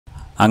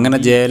അങ്ങനെ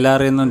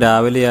JLR നിന്നും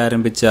രാവിലെ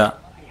ആരംഭിച്ച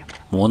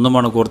 3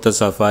 മണിക്കൂറത്തെ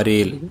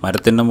സഫാരിയിൽ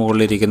മരത്തിൻ്റെ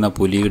മുകളിലിരിക്കുന്ന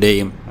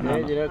പുലിയുടെയും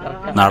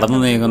നടന്നു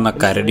നീങ്ങുന്ന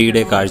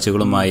കരടിയുടെ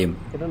കാഴ്ചകളുമായും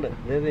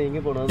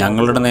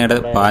ഞങ്ങളുടെ നേരെ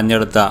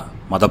പാഞ്ഞെടുത്ത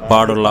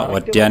മതപ്പാടുള്ള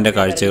ഒറ്റയാൻ്റെ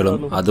കാഴ്ചകളും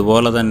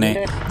അതുപോലെ തന്നെ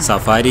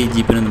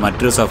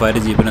മറ്റൊരു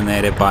സഫാരി ജീപ്പിന്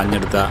നേരെ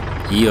പാഞ്ഞെടുത്ത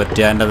ഈ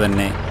ഒറ്റയാൻ്റെ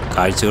തന്നെ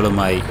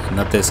കാഴ്ചകളുമായി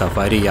ഇന്നത്തെ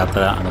സഫാരി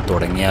യാത്ര അങ്ങ്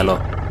തുടങ്ങിയാലോ?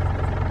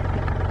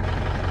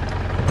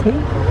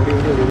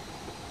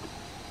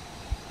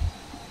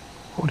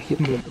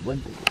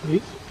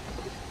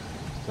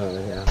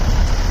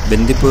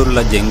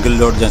 ബന്ദിപ്പൂരിലുള്ള ജംഗിൾ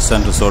ലോഡ്ജ്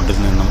ആൻഡ് റിസോർട്ടിൽ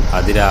നിന്നും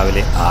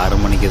അതിരാവിലെ 6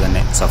 മണിക്ക്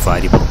തന്നെ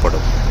സഫാരി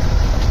പുറപ്പെടും.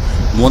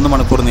 3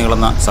 മണിക്കൂർ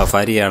നീളുന്ന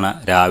സഫാരിയാണ്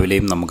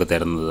രാവിലെയും നമുക്ക്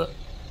തരുന്നത്.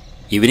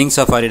 ഈവനിങ്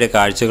സഫാരിയുടെ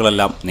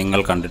കാഴ്ചകളെല്ലാം നിങ്ങൾ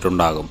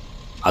കണ്ടിട്ടുണ്ടാകും.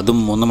 അതും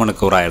 3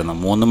 മണിക്കൂറായിരുന്നു.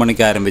 3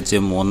 മണിക്ക് ആരംഭിച്ച്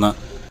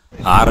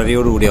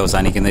 6:30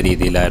 അവസാനിക്കുന്ന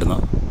രീതിയിലായിരുന്നു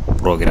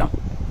പ്രോഗ്രാം.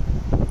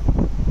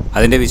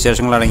 അതിൻ്റെ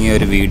വിശേഷങ്ങളടങ്ങിയ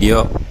ഒരു വീഡിയോ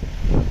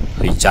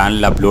ഈ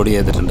ചാനലിൽ അപ്ലോഡ്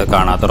ചെയ്തിട്ടുണ്ട്.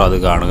 കാണാത്തവർ അത്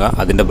കാണുക.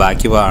 അതിൻ്റെ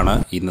ബാക്കിയാണ്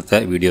ഇന്നത്തെ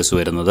വീഡിയോസ്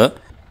വരുന്നത്.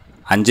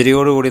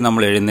 5:30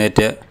 നമ്മൾ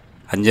എഴുന്നേറ്റ്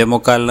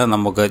 5:45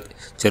 നമുക്ക്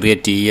ചെറിയ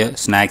ടീ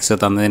സ്നാക്സ്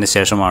തന്നതിന്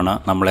ശേഷമാണ്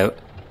നമ്മളെ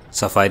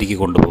സഫാരിക്ക്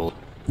കൊണ്ടുപോകും.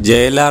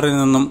 JLRൽ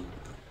നിന്നും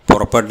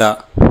പുറപ്പെട്ട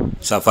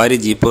സഫാരി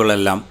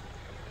ജീപ്പുകളെല്ലാം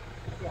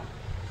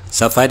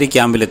സഫാരി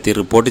ക്യാമ്പിലെത്തി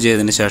റിപ്പോർട്ട്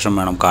ചെയ്തതിന് ശേഷം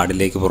വേണം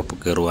കാടിലേക്ക്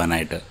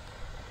കയറുവാനായിട്ട്.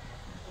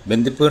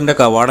 ബന്ദിപ്പൂരിൻ്റെ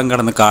കവാടം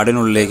കടന്ന്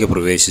കാടിനുള്ളിലേക്ക്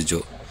പ്രവേശിച്ചു.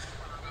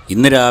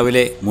 ഇന്ന്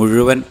രാവിലെ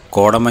മുഴുവൻ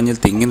കോടമഞ്ഞിൽ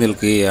തിങ്ങി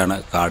നിൽക്കുകയാണ്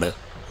കാട്.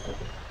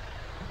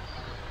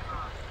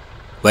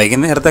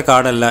 വൈകുന്നേരത്തെ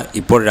കാടല്ല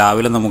ഇപ്പോൾ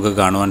രാവിലെ നമുക്ക്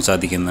കാണുവാൻ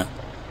സാധിക്കുന്നത്.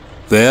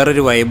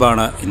 വേറൊരു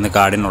വൈബാണ് ഇന്ന്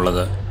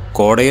കാടിനുള്ളത്.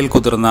 കോടയിൽ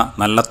കുതിർന്ന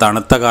നല്ല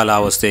തണുത്ത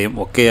കാലാവസ്ഥയും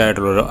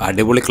ഒക്കെയായിട്ടുള്ളൊരു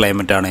അടിപൊളി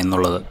ക്ലൈമറ്റാണ്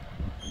ഇന്നുള്ളത്.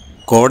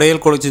 കോടയിൽ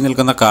കുളിച്ച്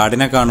നിൽക്കുന്ന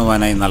കാടിനെ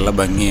കാണുവാനായി നല്ല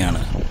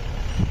ഭംഗിയാണ്.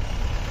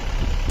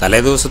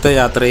 തലേദിവസത്തെ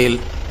യാത്രയിൽ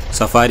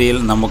സഫാരിയിൽ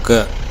നമുക്ക്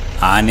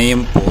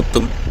ആനയും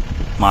പോത്തും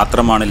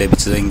മാത്രമാണ്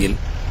ലഭിച്ചതെങ്കിൽ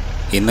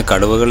ഇന്ന്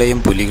കടുവകളെയും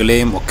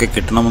പുലികളെയും ഒക്കെ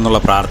കിട്ടണമെന്നുള്ള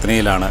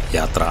പ്രാർത്ഥനയിലാണ്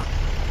യാത്ര.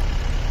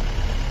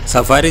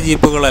 സഫാരി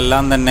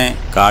ജീപ്പുകളെല്ലാം തന്നെ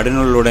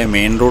കാടിനുള്ളിലൂടെ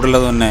മെയിൻ റോഡിൽ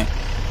തന്നെ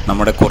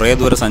നമ്മുടെ കുറേ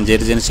ദൂരം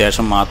സഞ്ചരിച്ചതിന്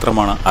ശേഷം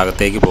മാത്രമാണ്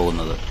അകത്തേക്ക്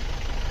പോകുന്നത്.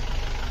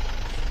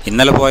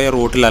 ഇന്നലെ പോയ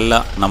റൂട്ടിലല്ല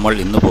നമ്മൾ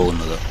ഇന്ന്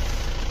പോകുന്നത്,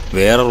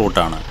 വേറെ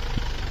റൂട്ടാണ്.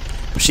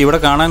 പക്ഷേ ഇവിടെ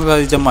കാണാൻ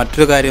സാധിച്ച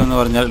മറ്റൊരു കാര്യം എന്ന്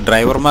പറഞ്ഞാൽ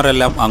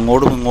ഡ്രൈവർമാരെല്ലാം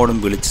അങ്ങോട്ടും ഇങ്ങോട്ടും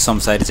വിളിച്ച്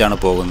സംസാരിച്ചാണ്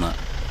പോകുന്നത്.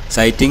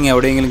 സൈറ്റിംഗ്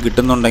എവിടെയെങ്കിലും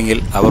കിട്ടുന്നുണ്ടെങ്കിൽ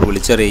അവർ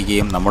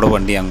വിളിച്ചറിയിക്കുകയും നമ്മുടെ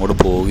വണ്ടി അങ്ങോട്ട്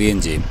പോവുകയും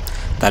ചെയ്യും.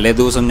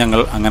 തലേദിവസം ഞങ്ങൾ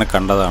അങ്ങനെ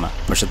കണ്ടതാണ്.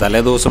 പക്ഷെ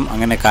തലേദിവസം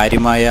അങ്ങനെ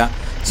കാര്യമായ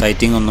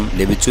സൈറ്റിംഗ് ഒന്നും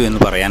ലഭിച്ചു എന്ന്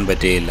പറയാൻ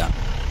പറ്റുകയില്ല.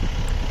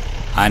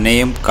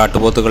 ആനയും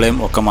കാട്ടുപോത്തുകളെയും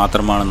ഒക്കെ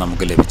മാത്രമാണ്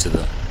നമുക്ക്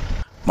ലഭിച്ചത്.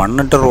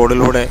 മണ്ണിട്ട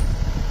റോഡിലൂടെ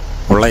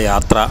ഉള്ള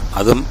യാത്ര,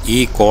 അതും ഈ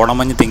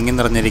കോടമഞ്ഞ് തിങ്ങി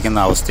നിറഞ്ഞിരിക്കുന്ന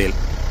അവസ്ഥയിൽ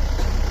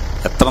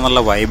എത്ര നല്ല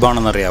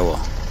വൈബാണെന്നറിയാവോ?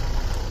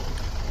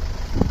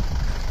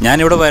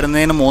 ഞാനിവിടെ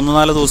വരുന്നതിന്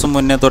 3-4 ദിവസം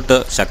മുന്നേ തൊട്ട്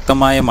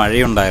ശക്തമായ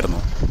മഴയുണ്ടായിരുന്നു.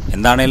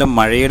 എന്താണേലും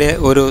മഴയുടെ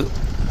ഒരു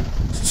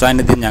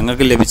സാന്നിധ്യം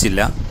ഞങ്ങൾക്ക്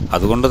ലഭിച്ചില്ല.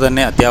 അതുകൊണ്ട്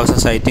തന്നെ അത്യാവശ്യം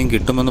സൈറ്റിംഗ്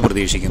കിട്ടുമെന്ന്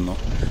പ്രതീക്ഷിക്കുന്നു.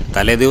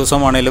 തലേ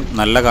ദിവസമാണേലും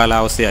നല്ല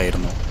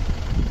കാലാവസ്ഥയായിരുന്നു.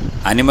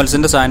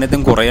 അനിമൽസിൻ്റെ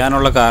സാന്നിധ്യം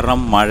കുറയാനുള്ള കാരണം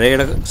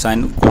മഴയുടെ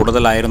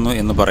കൂടുതലായിരുന്നു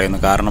എന്ന് പറയുന്നു.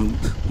 കാരണം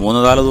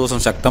 3-4 ദിവസം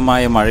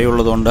ശക്തമായ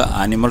മഴയുള്ളതുകൊണ്ട്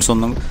ആനിമൽസ്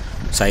ഒന്നും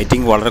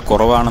സൈറ്റിംഗ് വളരെ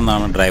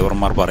കുറവാണെന്നാണ്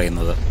ഡ്രൈവർമാർ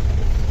പറയുന്നത്.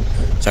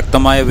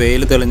 ശക്തമായ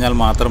വെയിൽ തെളിഞ്ഞാൽ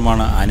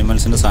മാത്രമാണ്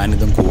ആനിമൽസിൻ്റെ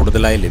സാന്നിധ്യം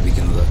കൂടുതലായി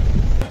ലഭിക്കുന്നത്.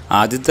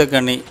 ആദ്യത്തെ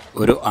കണി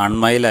ഒരു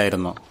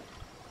ആൺമയിലായിരുന്നു.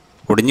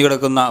 ഒടിഞ്ഞു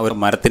കിടക്കുന്ന ഒരു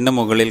മരത്തിൻ്റെ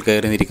മുകളിൽ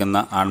കയറി നിൽക്കുന്ന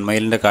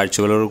ആൺമയിലിൻ്റെ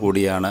കാഴ്ചകളോട്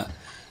കൂടിയാണ്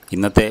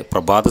ഇന്നത്തെ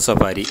പ്രഭാത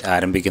സഫാരി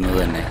ആരംഭിക്കുന്നത്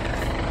തന്നെ.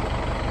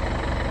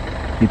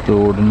 ഈ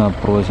തോടിന്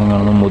അപ്രവശം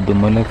കാണുന്ന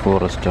മുതുമലൈ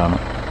ഫോറസ്റ്റാണ്.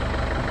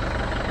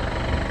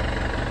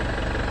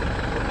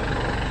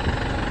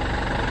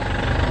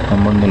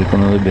 നമ്മൾ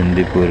നിൽക്കുന്നത്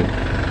ബന്ദിപ്പൂർ.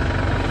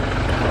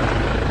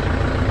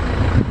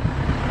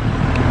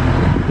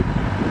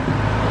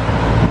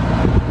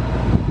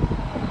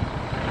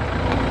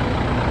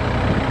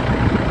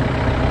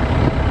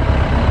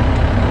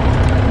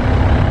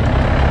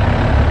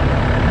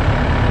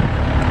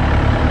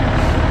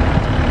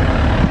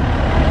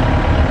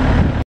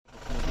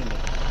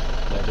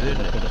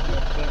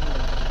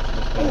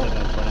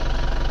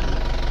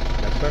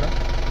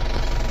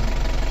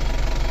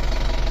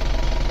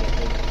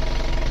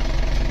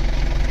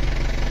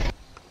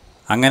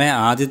 അങ്ങനെ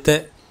ആദ്യത്തെ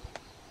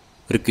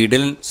ഒരു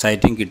കിടിലൻ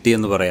സൈറ്റിംഗ്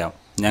കിട്ടിയെന്ന് പറയാം.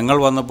 ഞങ്ങൾ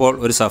വന്നപ്പോൾ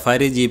ഒരു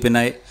സഫാരി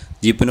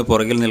ജീപ്പിന്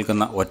പുറകിൽ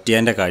നിൽക്കുന്ന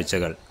ഒറ്റയാൻ്റെ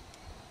കാഴ്ചകൾ.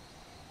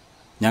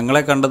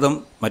 ഞങ്ങളെ കണ്ടതും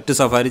മറ്റു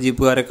സഫാരി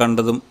ജീപ്പുകാരെ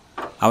കണ്ടതും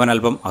അവൻ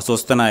അല്പം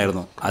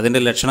അസ്വസ്ഥനായിരുന്നു.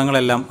 അതിൻ്റെ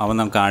ലക്ഷണങ്ങളെല്ലാം അവൻ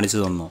നമുക്ക് കാണിച്ചു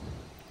തന്നു.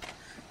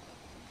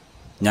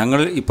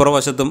 ഞങ്ങൾ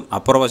ഇപ്പുറവശത്തും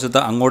അപ്പുറവശത്ത്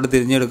അങ്ങോട്ട്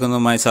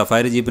തിരിഞ്ഞെടുക്കുന്നതുമായി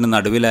സഫാരി ജീപ്പിന്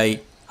നടുവിലായി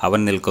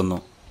അവൻ നിൽക്കുന്നു.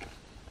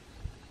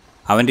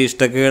 അവൻ്റെ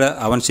ഇഷ്ടക്കേട്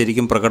അവൻ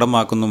ശരിക്കും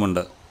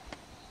പ്രകടമാക്കുന്നുമുണ്ട്.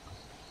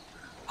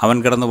 അവൻ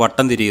കിടന്ന്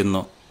വട്ടം തിരിയുന്നു.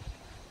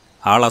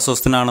 ആൾ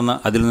അസ്വസ്ഥനാണെന്ന്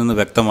അതിൽ നിന്ന്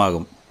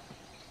വ്യക്തമാകും.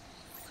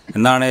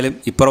 എന്നാണേലും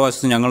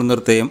ഇപ്പുറവശത്ത് ഞങ്ങൾ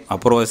നിർത്തുകയും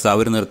അപ്പുറവശത്ത്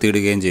അവർ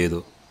നിർത്തിയിടുകയും ചെയ്തു.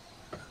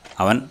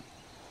 അവൻ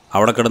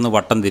അവിടെ കിടന്ന്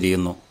വട്ടം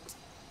തിരിയുന്നു.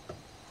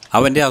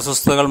 അവൻ്റെ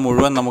അസ്വസ്ഥതകൾ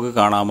മുഴുവൻ നമുക്ക്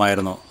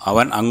കാണാമായിരുന്നു.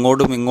 അവൻ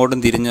അങ്ങോട്ടും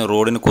ഇങ്ങോട്ടും തിരിഞ്ഞ്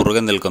റോഡിന്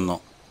കുറുകെ നിൽക്കുന്നു.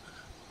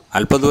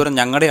 അല്പദൂരം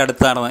ഞങ്ങളുടെ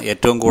അടുത്താണ്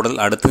ഏറ്റവും കൂടുതൽ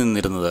അടുത്ത്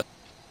നിന്നിരുന്നത്.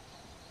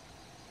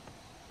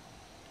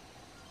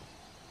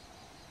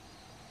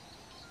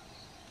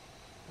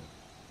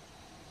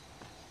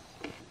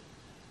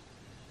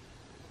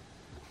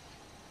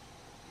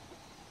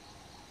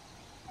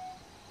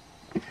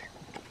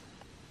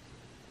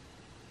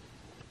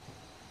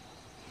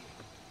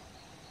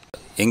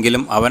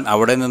 എങ്കിലും അവൻ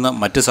അവിടെ നിന്ന്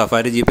മറ്റ്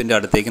സഫാരി ജീപ്പിൻ്റെ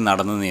അടുത്തേക്ക്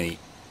നടന്നു നീങ്ങി.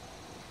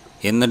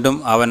 എന്നിട്ടും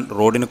അവൻ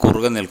റോഡിന്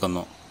കുറുകെ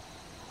നിൽക്കുന്നു.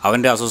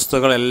 അവൻ്റെ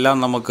അസ്വസ്ഥതകളെല്ലാം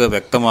നമുക്ക്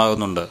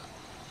വ്യക്തമാകുന്നുണ്ട്.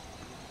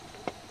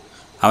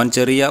 അവൻ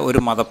ചെറിയ ഒരു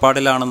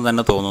മതപ്പാടിലാണെന്ന്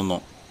തന്നെ തോന്നുന്നു.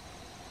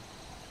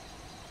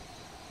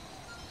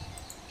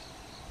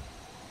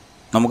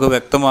 നമുക്ക്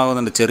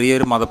വ്യക്തമാകുന്നുണ്ട്,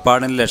 ചെറിയൊരു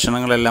മതപ്പാടിൻ്റെ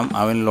ലക്ഷണങ്ങളെല്ലാം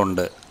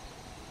അവനിലുണ്ട്.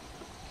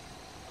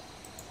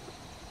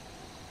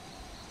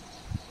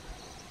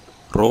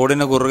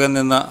 റോഡിന് കുറുകെ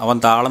നിന്ന് അവൻ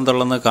താളം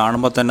തള്ളുന്നത്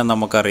കാണുമ്പോൾ തന്നെ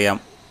നമുക്കറിയാം.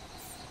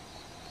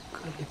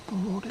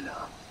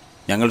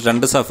 ഞങ്ങൾ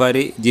 2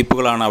 സഫാരി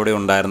ജീപ്പുകളാണ് അവിടെ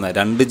ഉണ്ടായിരുന്നത്.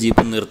 2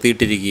 ജീപ്പ്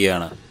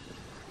നിർത്തിയിട്ടിരിക്കുകയാണ്.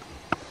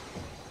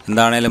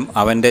 എന്താണേലും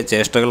അവൻ്റെ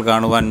ചേഷ്ടകൾ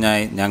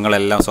കാണുവാനായി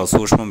ഞങ്ങളെല്ലാം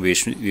സസൂക്ഷ്മം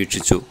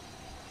വീക്ഷിച്ചു.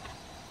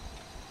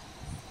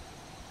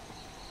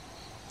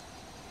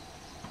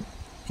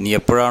 ഇനി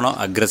എപ്പോഴാണോ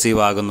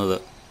അഗ്രസീവ് ആകുന്നത്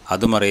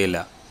അതും അറിയില്ല.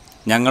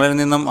 ഞങ്ങളിൽ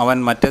നിന്നും അവൻ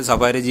മറ്റേ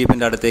സഫാരി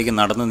ജീപ്പിൻ്റെ അടുത്തേക്ക്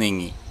നടന്നു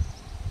നീങ്ങി.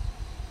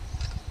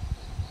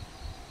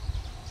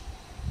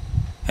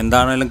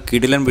 എന്താണേലും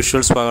കിടിലൻ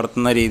വിഷ്വൽസ്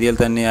പകർത്തുന്ന രീതിയിൽ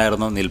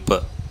തന്നെയായിരുന്നു നിൽപ്പ്.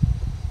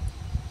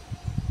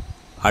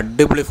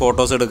 അടിപൊളി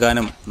ഫോട്ടോസ്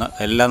എടുക്കാനും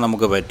എല്ലാം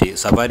നമുക്ക് പറ്റി.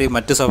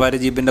 മറ്റ് സഫാരി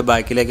ജീപ്പിൻ്റെ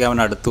ബാക്കിലേക്ക് അവൻ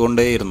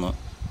അടുത്തുകൊണ്ടേയിരുന്നു.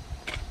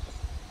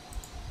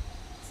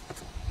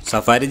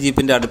 സഫാരി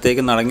ജീപ്പിൻ്റെ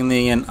അടുത്തേക്ക് നടങ്ങി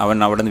നീങ്ങാൻ അവൻ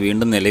അവിടെ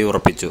വീണ്ടും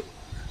നിലയുറപ്പിച്ചു.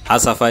 ആ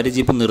സഫാരി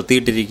ജീപ്പ്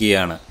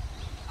നിർത്തിയിട്ടിരിക്കുകയാണ്.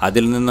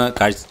 അതിൽ നിന്ന്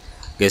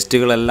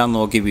ഗസ്റ്റുകളെല്ലാം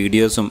നോക്കി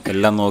വീഡിയോസും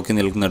എല്ലാം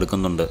നോക്കി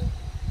എടുക്കുന്നുണ്ട്.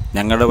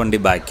 ഞങ്ങളുടെ വണ്ടി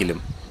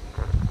ബാക്കിലും.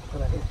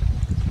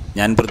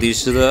 ഞാൻ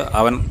പ്രതീക്ഷിച്ചത്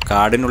അവൻ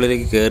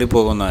കാടിനുള്ളിലേക്ക്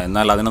കയറിപ്പോകുന്നു.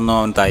 എന്നാൽ അതിനൊന്നും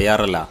അവൻ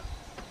തയ്യാറല്ല.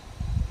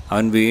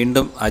 അവൻ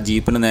വീണ്ടും ആ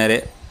ജീപ്പിന് നേരെ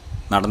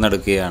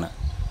നടന്നെടുക്കുകയാണ്.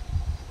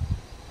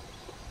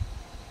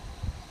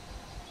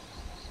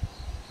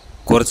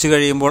 കുറച്ച്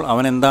കഴിയുമ്പോൾ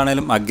അവൻ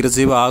എന്താണേലും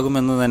അഗ്രസീവ്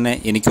ആകുമെന്ന് തന്നെ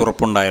എനിക്ക്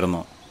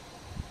ഉറപ്പുണ്ടായിരുന്നു.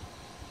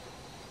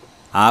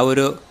 ആ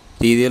ഒരു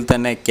രീതിയിൽ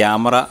തന്നെ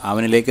ക്യാമറ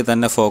അവനിലേക്ക്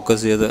തന്നെ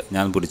ഫോക്കസ് ചെയ്ത്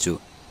ഞാൻ പിടിച്ചു.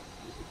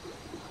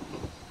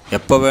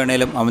 എപ്പോൾ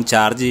വേണേലും അവൻ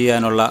ചാർജ്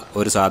ചെയ്യാനുള്ള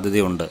ഒരു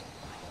സാധ്യതയുണ്ട്.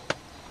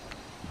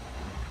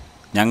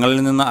 ഞങ്ങളിൽ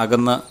നിന്ന്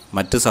അകന്ന്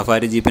മറ്റ്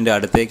സഫാരി ജീപ്പിൻ്റെ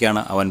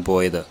അടുത്തേക്കാണ് അവൻ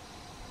പോയത്.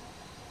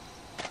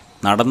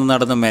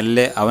 നടന്ന്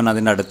മെല്ലെ അവൻ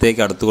അതിൻ്റെ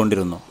അടുത്തേക്ക്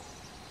അടുത്തുകൊണ്ടിരുന്നു.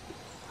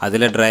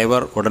 അതിലെ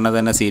ഡ്രൈവർ ഉടനെ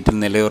തന്നെ സീറ്റിൽ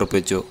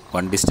നിലയുറപ്പിച്ചു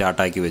വണ്ടി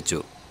സ്റ്റാർട്ടാക്കി വെച്ചു.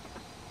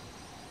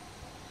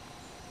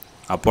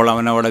 അപ്പോൾ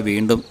അവൻ അവിടെ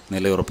വീണ്ടും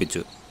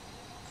നിലയുറപ്പിച്ചു.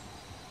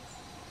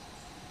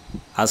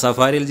 ആ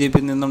സഫാരി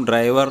ജീപ്പിൽ നിന്നും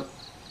ഡ്രൈവർ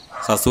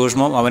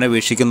സസൂക്ഷ്മം അവനെ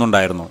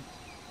വീക്ഷിക്കുന്നുണ്ടായിരുന്നു.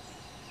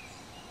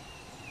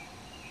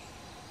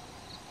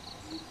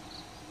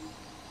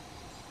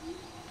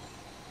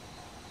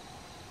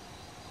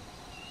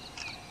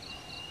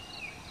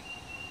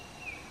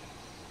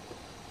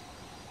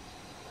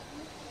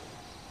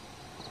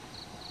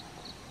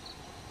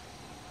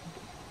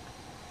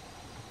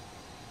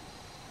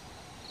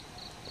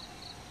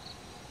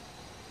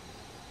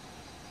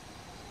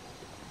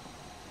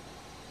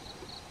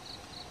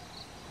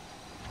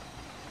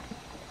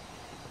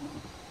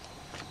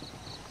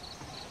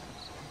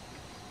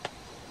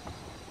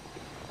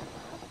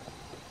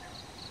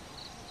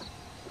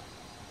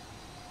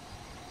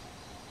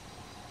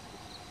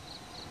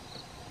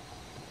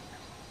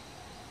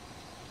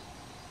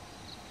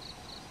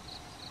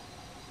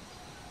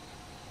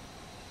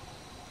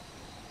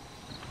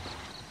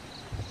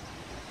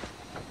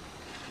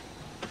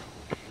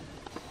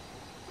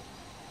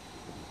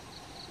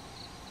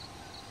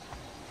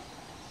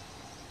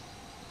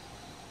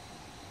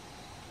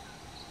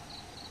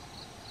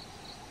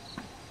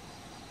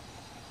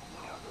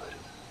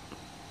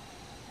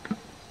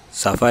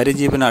 സഫാരി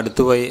ജീപ്പിന്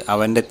അടുത്തുപോയി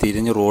അവൻ്റെ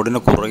തിരിഞ്ഞ് റോഡിന്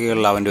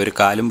കുറുകെയുള്ള അവൻ്റെ ഒരു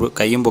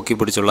കൈയും പൊക്കി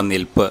പിടിച്ചുള്ള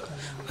നിൽപ്പ്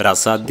ഒരു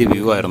അസാധ്യ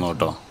വ്യൂ ആയിരുന്നു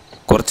കേട്ടോ.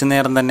 കുറച്ചു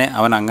നേരം തന്നെ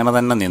അവൻ അങ്ങനെ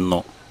തന്നെ നിന്നു.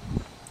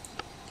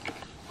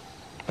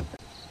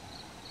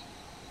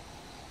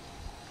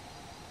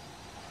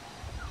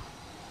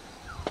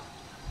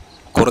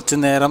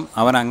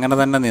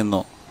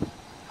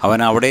 അവൻ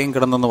അവിടെയും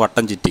കിടന്നൊന്ന്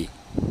വട്ടം ചുറ്റി.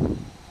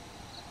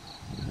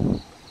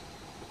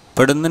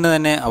 പെടുന്നതിന്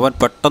തന്നെ അവൻ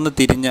പെട്ടെന്ന്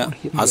തിരിഞ്ഞ്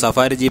ആ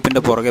സഫാരി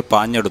ജീപ്പിൻ്റെ പുറകെ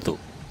പാഞ്ഞെടുത്തു.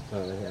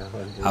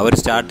 അവർ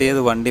സ്റ്റാർട്ട് ചെയ്ത്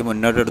വണ്ടി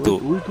മുന്നോട്ടെടുത്തു.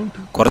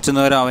 കുറച്ചു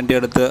നേരം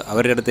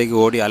അവരുടെ അടുത്തേക്ക്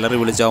ഓടി അലറി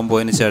വിളിച്ചാവും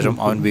പോയതിന് ശേഷം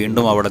അവൻ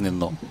വീണ്ടും അവിടെ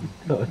നിന്നു.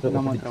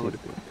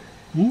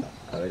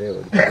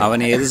 അവൻ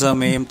ഏത്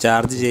സമയം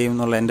ചാർജ് ചെയ്യും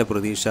എന്നുള്ള എൻ്റെ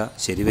പ്രതീക്ഷ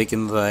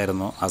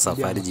ശരിവെക്കുന്നതായിരുന്നു. ആ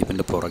സഫാരി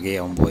ജീപ്പിൻ്റെ പുറകെ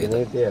അവൻ പോയത്.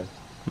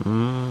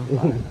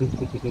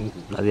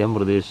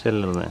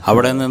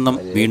 അവിടെ നിന്നും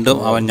വീണ്ടും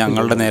അവൻ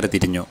ഞങ്ങളുടെ നേരെ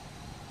തിരിഞ്ഞു.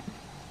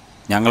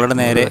 ഞങ്ങളുടെ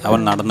നേരെ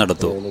അവൻ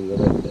നടന്നെടുത്തു.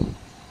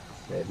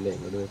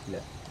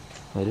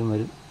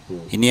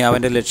 ഇനി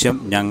അവൻ്റെ ലക്ഷ്യം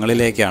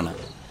ഞങ്ങളിലേക്കാണ്.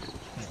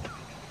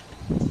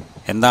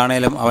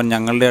 എന്താണേലും അവൻ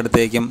ഞങ്ങളുടെ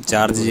അടുത്തേക്കും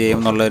ചാർജ് ചെയ്യും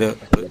എന്നുള്ളൊരു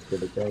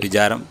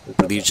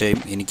പ്രതീക്ഷയും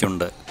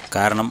എനിക്കുണ്ട്.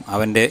 കാരണം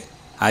അവൻ്റെ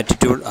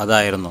ആറ്റിറ്റ്യൂഡ്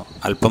അതായിരുന്നു.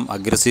 അല്പം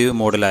അഗ്രസീവ്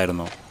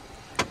മോഡിലായിരുന്നു.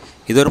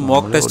 ഇതൊരു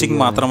മോക്ക് ടെസ്റ്റിംഗ്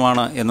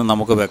മാത്രമാണ് എന്ന്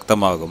നമുക്ക്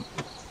വ്യക്തമാകും.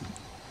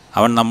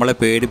 അവൻ നമ്മളെ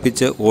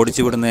പേടിപ്പിച്ച്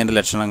ഓടിച്ചു വിടുന്നതിൻ്റെ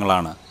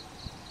ലക്ഷണങ്ങളാണ്.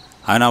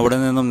 അവൻ അവിടെ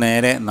നിന്നും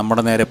നേരെ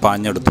നമ്മുടെ നേരെ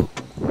പാഞ്ഞെടുത്തു.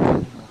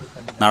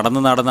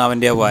 നടന്ന്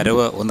അവൻ്റെ ആ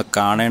വരവ് ഒന്ന്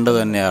കാണേണ്ടത്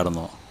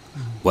തന്നെയായിരുന്നു.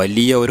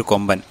 വലിയ ഒരു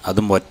കൊമ്പൻ,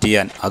 അതും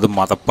ഒറ്റയാൻ, അതും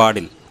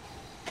മതപ്പാടിൽ.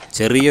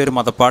 ചെറിയൊരു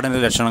മതപ്പാടിൻ്റെ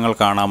ലക്ഷണങ്ങൾ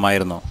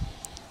കാണാമായിരുന്നു.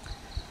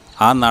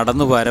 ആ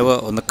നടന്നു വരവ്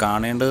ഒന്ന്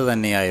കാണേണ്ടത്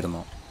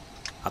തന്നെയായിരുന്നു.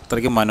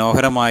 അത്രയ്ക്ക്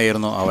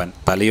മനോഹരമായിരുന്നു അവൻ.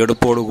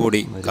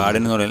 തലയെടുപ്പോടുകൂടി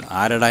കാടിനുള്ളിൽ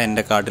ആരടാ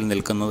എൻ്റെ കാട്ടിൽ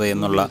നിൽക്കുന്നത്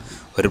എന്നുള്ള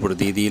ഒരു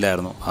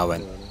പ്രതീതിയിലായിരുന്നു അവൻ.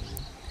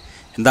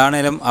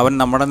 എന്താണേലും അവൻ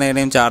നമ്മുടെ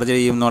നേരെയും ചാർജ്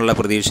ചെയ്യുമെന്നുള്ള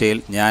പ്രതീക്ഷയിൽ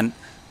ഞാൻ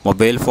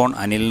മൊബൈൽ ഫോൺ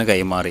അനിലിന്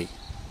കൈമാറി.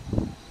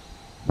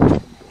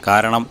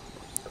 കാരണം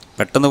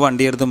പെട്ടെന്ന്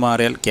വണ്ടിയെടുത്ത്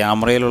മാറിയാൽ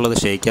ക്യാമറയിലുള്ളത്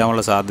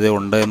ക്ഷയിക്കാനുള്ള സാധ്യത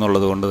ഉണ്ട്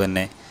എന്നുള്ളത് കൊണ്ട്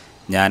തന്നെ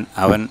ഞാൻ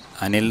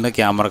അനിലിന്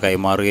ക്യാമറ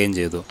കൈമാറുകയും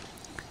ചെയ്തു.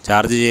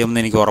 ചാർജ്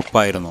ചെയ്യുമെന്ന് എനിക്ക്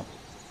ഉറപ്പായിരുന്നു.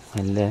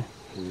 അല്ലേ,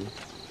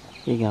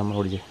 ഈ ക്യാമറ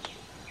ഓടിച്ച്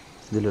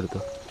ഇതിലെടുത്തോ,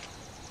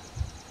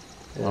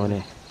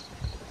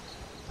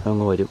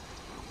 അങ്ങ് വരും,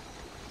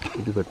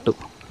 ഇത് വെട്ടും.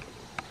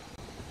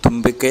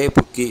 തുമ്പിക്കൈ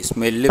പൊക്കി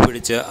സ്മെല്ല്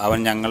പിടിച്ച് അവൻ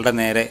ഞങ്ങളുടെ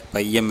നേരെ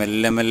പയ്യെ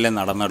മെല്ലെ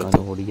നടന്നെടുത്തു.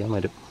 ഓടിക്കാൻ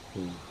വരും.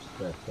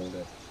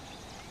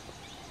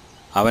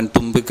 അവൻ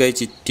തുമ്പിക്കൈ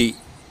ചിറ്റി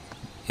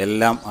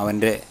എല്ലാം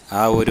അവൻ്റെ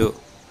ആ ഒരു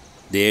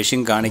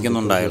ദേഷ്യം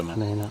കാണിക്കുന്നുണ്ടായിരുന്നു.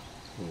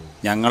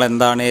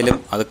 ഞങ്ങളെന്താണേലും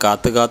അത്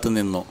കാത്തു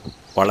നിന്നു.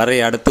 വളരെ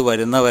അടുത്ത്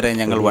വരുന്നവരെ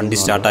ഞങ്ങൾ വണ്ടി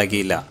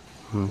സ്റ്റാർട്ടാക്കിയില്ല.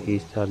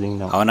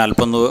 അവൻ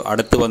അല്പം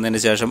അടുത്ത് വന്നതിന്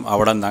ശേഷം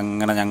അവിടെ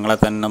അങ്ങനെ ഞങ്ങളെ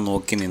തന്നെ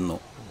നോക്കി നിന്നു.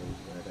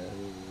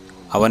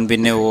 അവൻ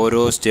പിന്നെ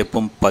ഓരോ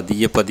സ്റ്റെപ്പും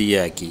പതിയെ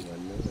ആക്കി.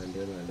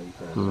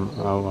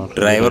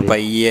 ഡ്രൈവർ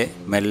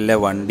മെല്ലെ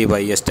വണ്ടി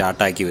പയ്യെ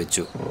സ്റ്റാർട്ടാക്കി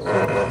വെച്ചു.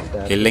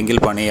 ഇല്ലെങ്കിൽ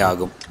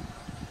പണിയാകും.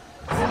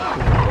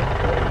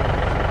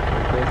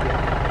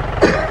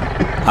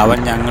 അവൻ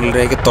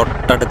ഞങ്ങളിലേക്ക്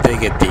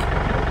തൊട്ടടുത്തേക്ക് എത്തി.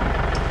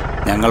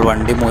 ഞങ്ങൾ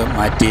വണ്ടി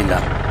മാറ്റിയില്ല.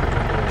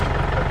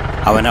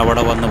 അവൻ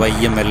അവിടെ വന്ന്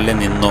പയ്യെ മെല്ലെ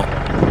നിന്നു.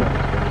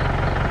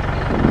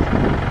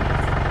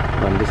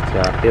 വണ്ടി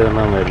സ്റ്റാർട്ട്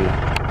ചെയ്താൽ വരില്ല.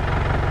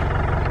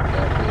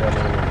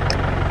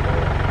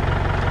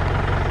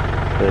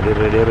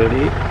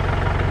 റെഡി.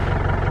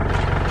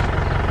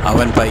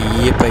 അവൻ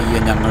പയ്യെ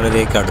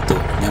ഞങ്ങളിലേക്ക് അടുത്തു.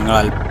 ഞങ്ങൾ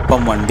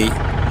അല്പം വണ്ടി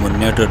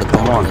മുന്നോട്ടെടുത്ത്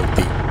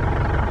നിർത്തി.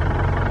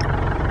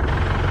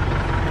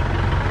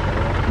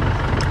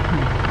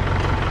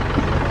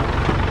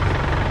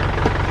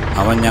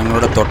 അവൻ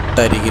ഞങ്ങളുടെ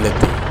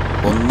തൊട്ടരികിലെത്തി.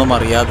 ഒന്നും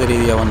അറിയാത്ത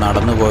രീതി അവൻ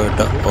നടന്നു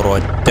പോയിട്ട്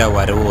ഒരൊറ്റ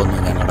വരവ് വന്നു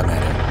ഞങ്ങളുടെ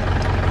നേരെ.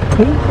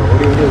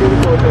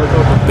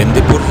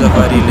 ബന്ദിപ്പൂർ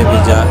സഫാരിയിൽ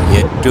ലഭിച്ച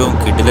ഏറ്റവും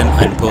കിടിലൻ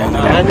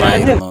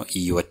അനുഭവങ്ങളായിരുന്നു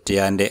ഈ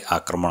ഒറ്റയാൻ്റെ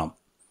ആക്രമണം.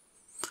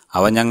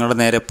 അവൻ ഞങ്ങളുടെ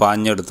നേരെ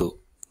പാഞ്ഞെടുത്തു.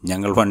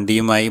 ഞങ്ങൾ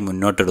വണ്ടിയുമായി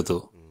മുന്നോട്ടെടുത്തു.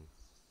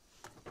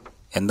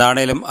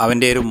 എന്താണേലും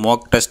അവൻ്റെ ഒരു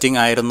മോക്ക്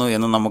ടെസ്റ്റിംഗ് ആയിരുന്നു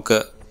എന്ന് നമുക്ക്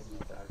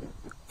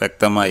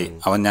വ്യക്തമായി.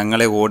 അവൻ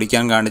ഞങ്ങളെ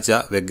ഓടിക്കാൻ കാണിച്ച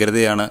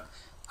വ്യഗ്രതയാണ്,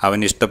 അവൻ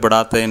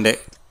ഇഷ്ടപ്പെടാത്തതിൻ്റെ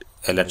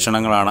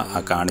ലക്ഷണങ്ങളാണ് ആ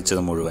കാണിച്ചത്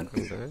മുഴുവൻ.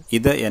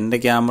 ഇത് എൻ്റെ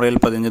ക്യാമറയിൽ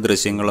പതിഞ്ഞ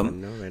ദൃശ്യങ്ങളും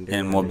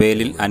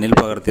മൊബൈലിൽ അനിൽ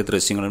പകർത്തിയ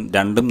ദൃശ്യങ്ങളും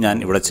രണ്ടും ഞാൻ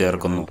ഇവിടെ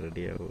ചേർക്കുന്നു.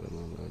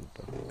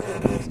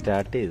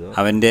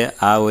 അവൻ്റെ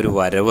ആ ഒരു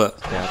വരവ്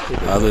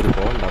അതൊരു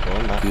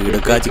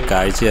കീടുക്കാച്ചി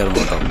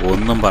കാഴ്ചയായിരുന്നു കേട്ടോ,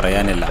 ഒന്നും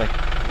പറയാനില്ല.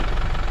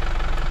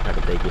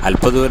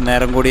 അല്പദൂരം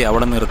നേരം കൂടി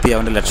അവിടെ നിർത്തി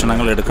അവൻ്റെ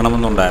ലക്ഷണങ്ങൾ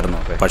എടുക്കണമെന്നുണ്ടായിരുന്നു.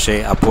 പക്ഷേ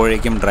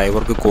അപ്പോഴേക്കും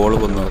ഡ്രൈവർക്ക് കോൾ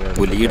വന്നു,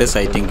 പുലിയുടെ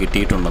സൈറ്റിംഗ്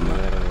കിട്ടിയിട്ടുണ്ടെന്ന്.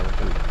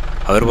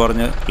 അവർ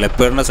പറഞ്ഞു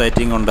ലെപ്പേർഡിൻ്റെ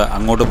സൈറ്റിംഗ് ഉണ്ട്,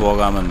 അങ്ങോട്ട്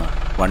പോകാമെന്ന്.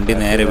 വണ്ടി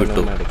നേരെ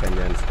വിട്ടു.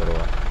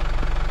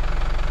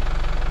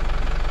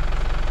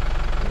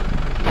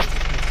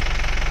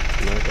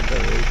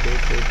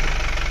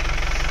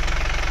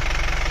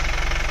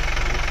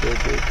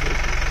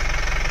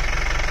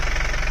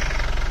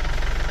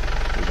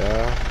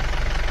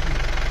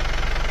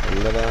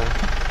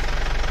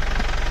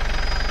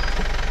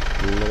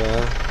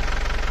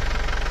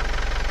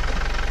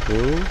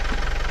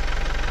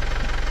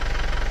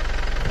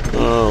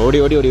 ഓടി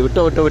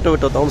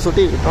വിട്ടോ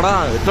തോമസുട്ടി വിട്ടോടാ.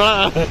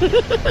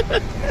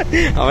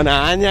 അവൻ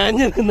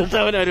ആഞ്ഞാഞ്ഞ് നിന്നിട്ട്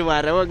അവനൊരു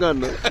വരവൊക്കെ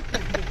വന്നു.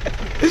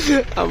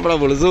 നമ്മളെ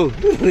വിളിച്ചു,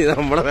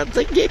 നമ്മളെ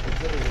വെച്ചയ്ക്ക്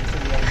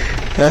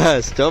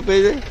സ്റ്റോപ്പ്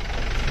ചെയ്ത്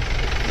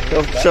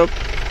സ്റ്റോപ്പ്.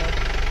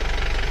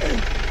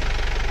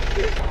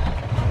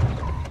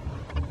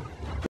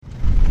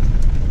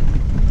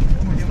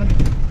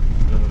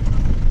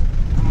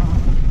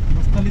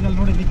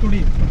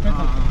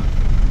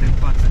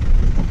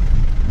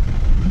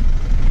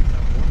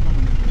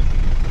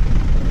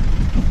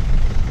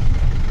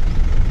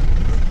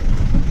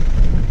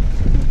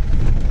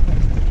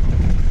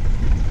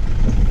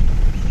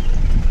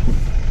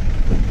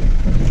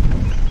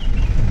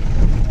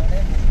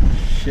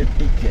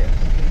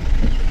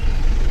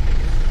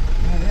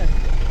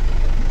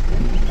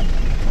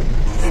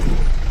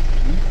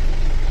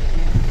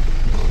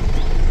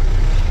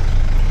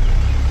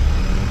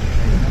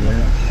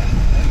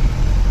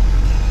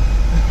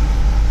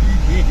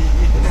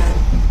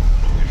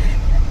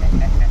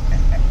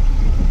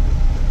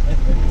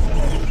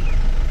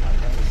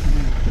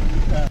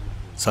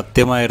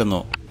 സത്യമായിരുന്നു,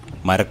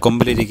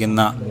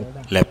 മരക്കൊമ്പിലിരിക്കുന്ന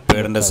ലെപ്പ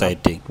ലെപ്പേർഡിൻ്റെ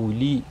സൈറ്റിംഗ്.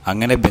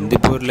 അങ്ങനെ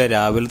ബന്ദിപ്പൂരിലെ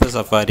രാവിലത്തെ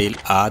സഫാരിയിൽ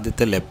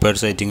ആദ്യത്തെ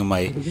ലെപ്പേർഡ്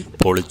സൈറ്റിങ്ങുമായി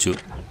പൊളിച്ചു.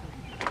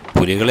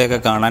 പുലികളെയൊക്കെ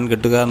കാണാൻ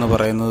കിട്ടുക എന്ന്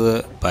പറയുന്നത്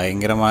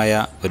ഭയങ്കരമായ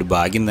ഒരു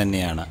ഭാഗ്യം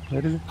തന്നെയാണ്.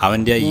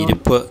 അവൻ്റെ ആ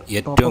ഇരിപ്പ്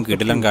ഏറ്റവും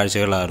കിടിലൻ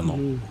കാഴ്ചകളായിരുന്നു.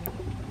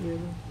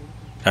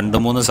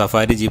 2-3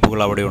 സഫാരി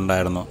ജീപ്പുകൾ അവിടെ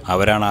ഉണ്ടായിരുന്നു.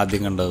 അവരാണ്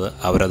ആദ്യം കണ്ടത്.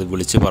 അവരത്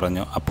വിളിച്ചു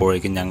പറഞ്ഞു.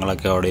 അപ്പോഴേക്കും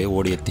ഞങ്ങളൊക്കെ അവിടെ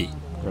ഓടിയെത്തി.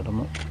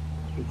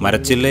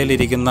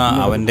 മരച്ചില്ലയിലിരിക്കുന്ന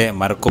അവൻ്റെ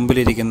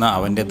മരക്കൊമ്പിലിരിക്കുന്ന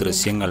അവൻ്റെ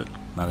ദൃശ്യങ്ങൾ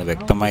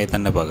വ്യക്തമായി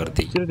തന്നെ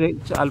പകർത്തി.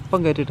 അല്പം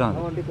കയറ്റിട്ടാണ്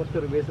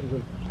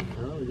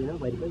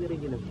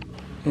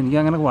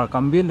എനിക്കങ്ങനെ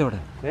കമ്പിയല്ലേ ഇവിടെ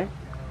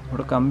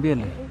ഇവിടെ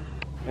കമ്പിയല്ലേ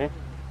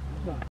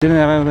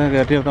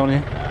കയറ്റിട്ടാ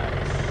പറഞ്ഞേ.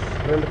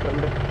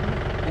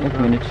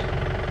 മിനിറ്റ്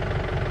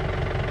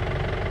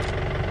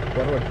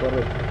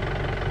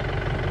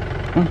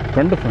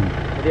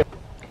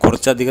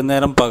കുറച്ചധികം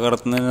നേരം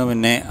പകർത്തുന്നതിന്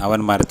മുന്നേ അവൻ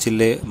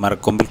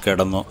മരക്കൊമ്പിൽ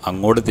കിടന്നു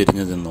അങ്ങോട്ട്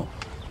തിരിഞ്ഞു നിന്നു.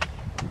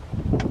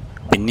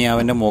 പിന്നെ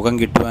അവൻ്റെ മുഖം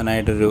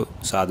കിട്ടുവാനായിട്ടൊരു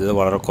സാധ്യത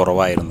വളരെ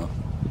കുറവായിരുന്നു.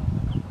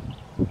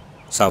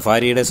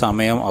 സഫാരിയുടെ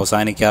സമയം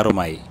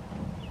അവസാനിക്കാറുമായി.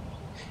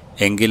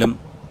 എങ്കിലും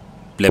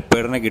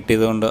ലെപ്പേർഡിനെ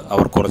കിട്ടിയതുകൊണ്ട്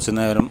അവർ കുറച്ചു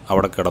നേരം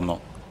അവിടെ കിടന്നു.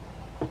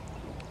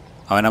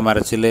 അവനെ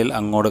മരച്ചില്ലയിൽ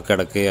അങ്ങോട്ട്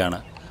കിടക്കുകയാണ്.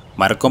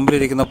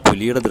 മരക്കൊമ്പിലിരിക്കുന്ന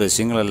പുലിയുടെ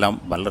ദൃശ്യങ്ങളെല്ലാം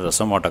നല്ല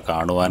രസമായിട്ട്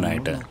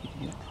കാണുവാനായിട്ട്.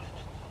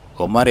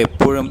 ഒമാർ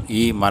എപ്പോഴും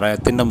ഈ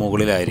മരത്തിൻ്റെ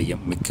മുകളിലായിരിക്കും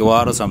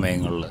മിക്കവാറും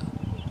സമയങ്ങളിൽ.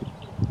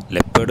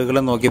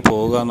 ലെപ്പേർഡുകളെ നോക്കി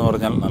പോവുക എന്ന്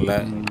പറഞ്ഞാൽ നല്ല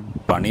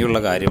പണിയുള്ള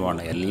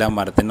കാര്യമാണ്. എല്ലാം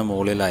മരത്തിൻ്റെ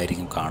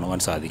മുകളിലായിരിക്കും കാണുവാൻ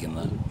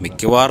സാധിക്കുന്നത്.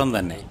 മിക്കവാറും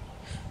തന്നെ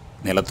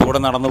നിലത്തൂടെ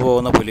നടന്നു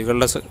പോകുന്ന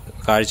പുലികളുടെ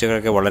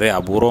കാഴ്ചകളൊക്കെ വളരെ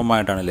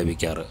അപൂർവമായിട്ടാണ്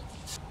ലഭിക്കാറ്.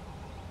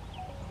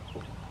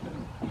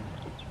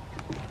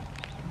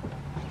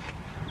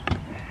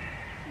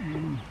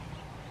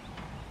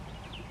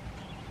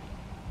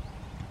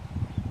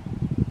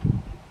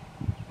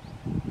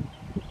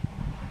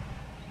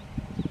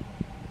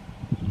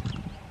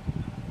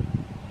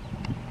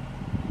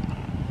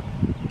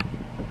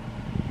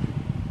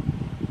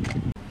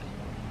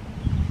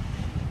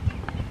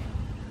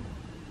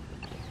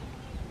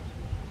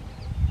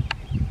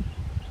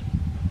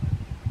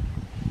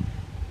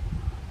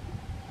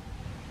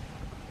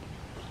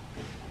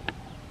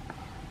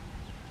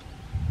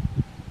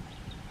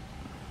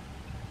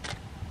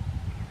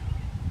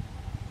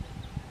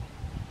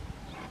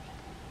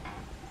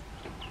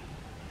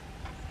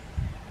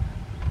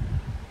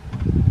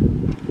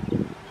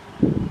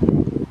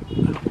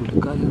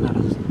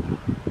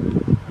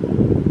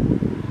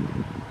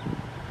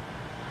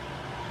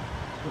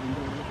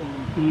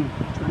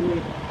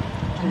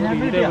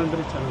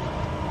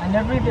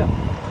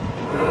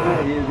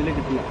 ഇതിൽ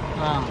കിട്ടില്ല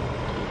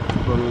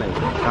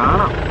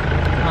കാണാം.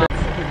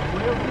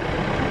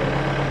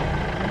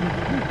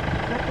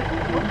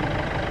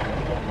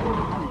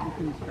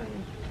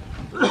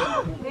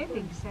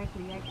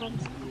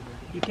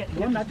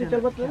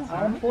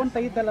 फोन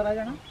सही चला रहा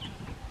है ना.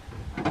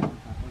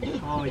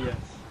 Oh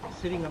yes,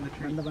 sitting on the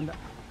tree. Banda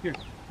here.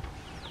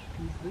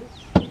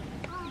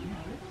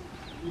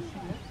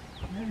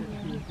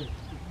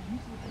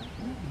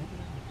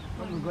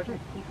 Got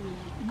it?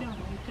 No,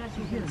 because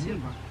you can see.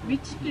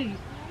 Which tree?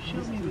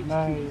 Show me which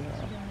tree.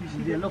 You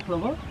see the yellow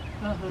flower?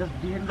 Just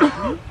behind the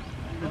tree.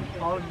 The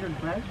orange and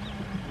black.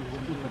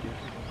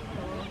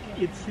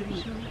 It's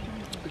sitting.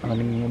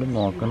 അവനിങ്ങോട്ട്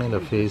നോക്കണില്ല,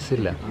 face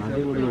ഇല്ല.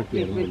 ആദ്യം കൂടി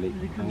നോക്കിയായിരുന്നല്ലേ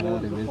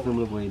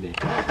നമ്മൾ പോയില്ലേ.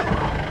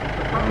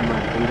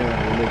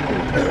 ഒന്ന്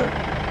നോക്കിയായിരുന്നു.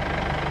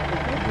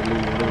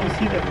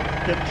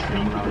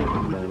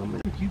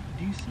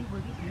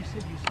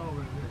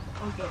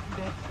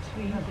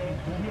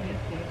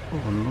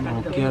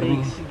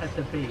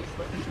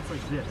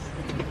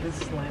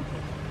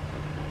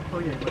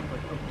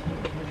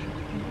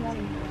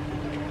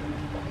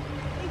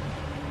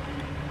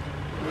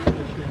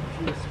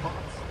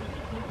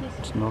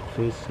 It's not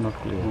face, not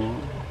clear.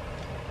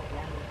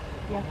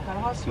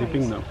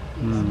 Sleeping now.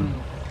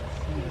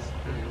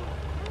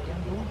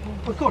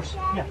 Of course,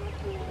 yeah.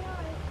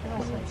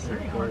 That's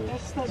very hard.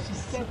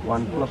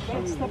 One plus.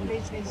 That's the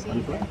place I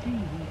see.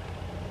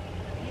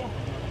 Yeah.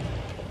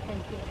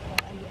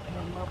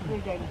 I'm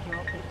afraid I'll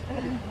drop it.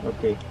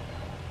 Okay.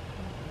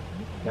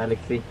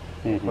 Galaxy.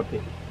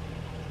 Okay.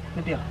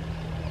 Yeah.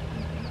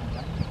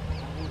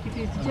 It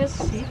is just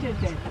seated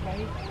there,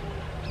 right?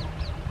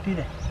 See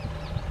that?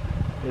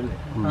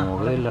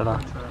 മുകളില്ലടാ.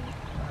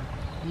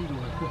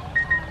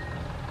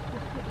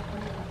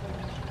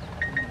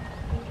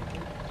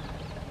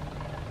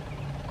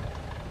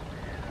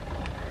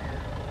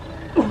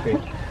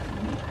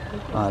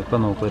 ആ ഇപ്പൊ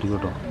നോക്കുമായിരിക്കും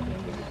കേട്ടോ.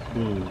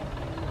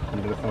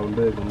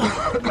 Sound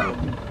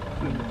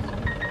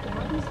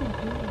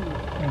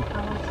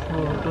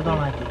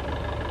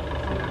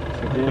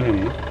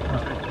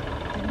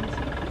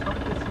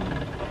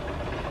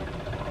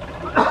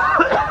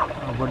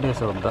അവിടെ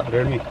ശ്രദ്ധ.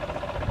 Redmi.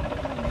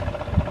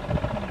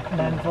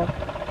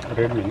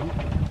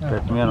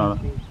 Redmi ആണോ?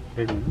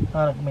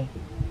 Redmi.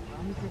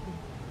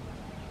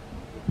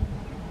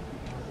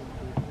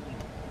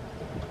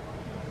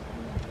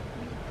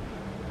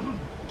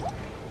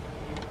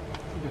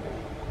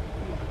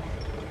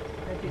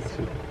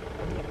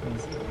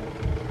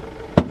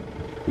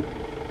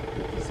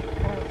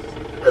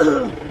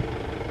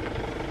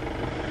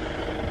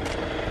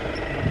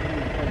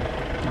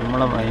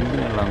 നമ്മളെ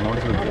മൈൻഡിനുള്ള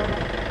അങ്ങോട്ട് ശ്രദ്ധിക്കാം.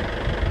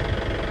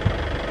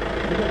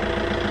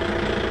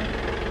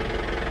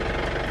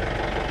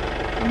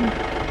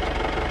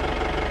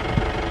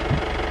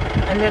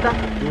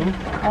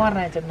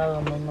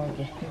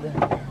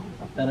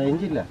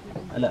 Range ഇല്ല.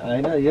 അല്ല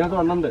ഇതിനകത്ത്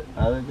വണ്ണുണ്ട്.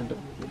 അത് വെച്ചിട്ട്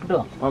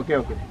കിട്ടുമോ? Okay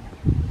okay.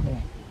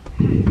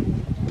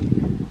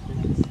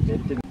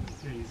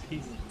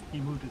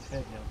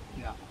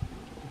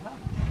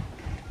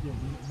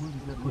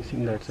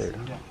 Pushing that side.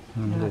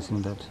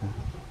 Facing that side.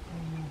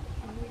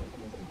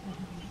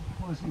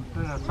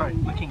 Sorry,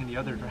 looking in the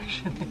other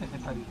direction. I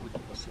thought he was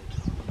looking this side.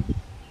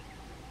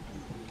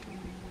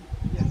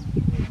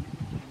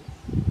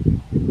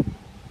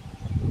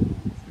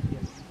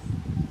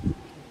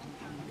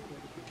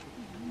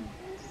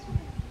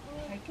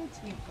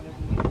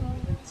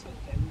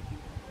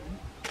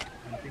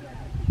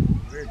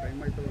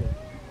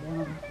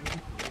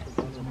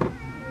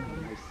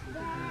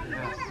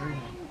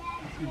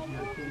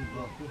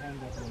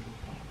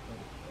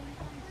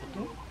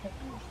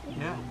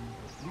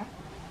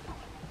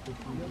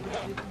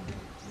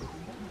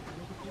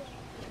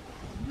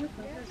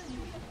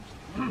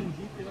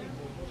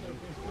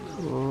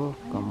 Oh,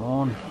 come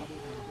on.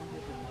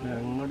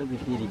 അങ്ങോട്ട്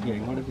തിരിയിരിക്കുക,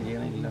 ഇങ്ങോട്ട്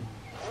തിരിയണില്ല.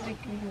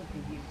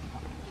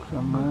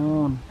 Come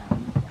on.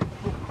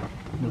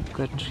 Look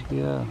at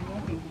here.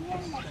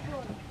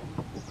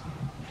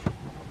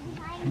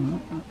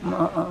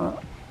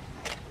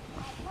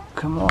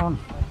 Come on.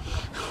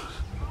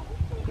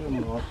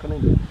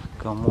 നോക്കണില്ല.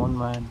 Come on,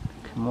 man.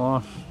 Come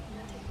on.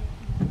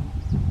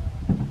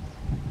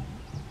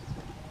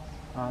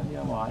 ആദ്യം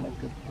ആ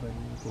വാലൊക്കെ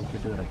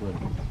തൂക്കിയിട്ട്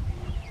കിടക്കുമായിരുന്നു.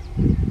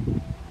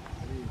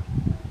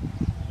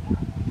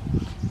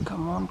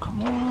 Come on,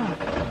 come on.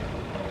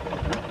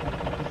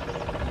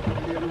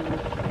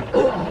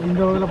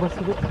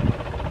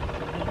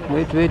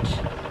 Wait, wait.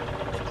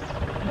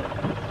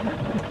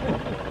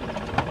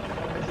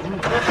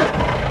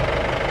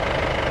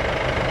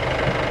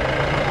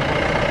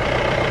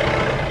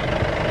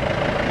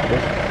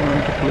 Just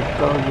want to click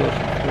out your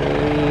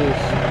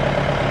face.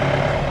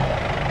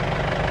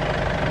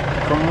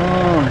 Come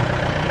on.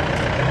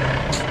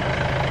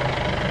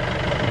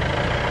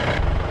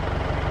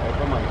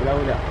 അതിപ്പോൾ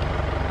മനസ്സിലാവില്ല.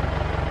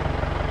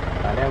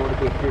 തല അങ്ങോട്ട്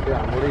തിരിച്ചിട്ട്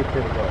അങ്ങോട്ട്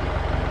തിരിച്ചെടുക്കുക.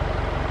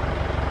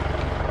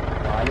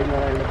 പാലും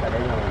കാണാനില്ല,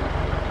 തലയും കാണാനില്ല.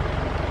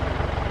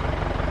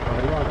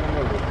 അവർ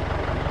മാത്രമേ ഉള്ളൂ.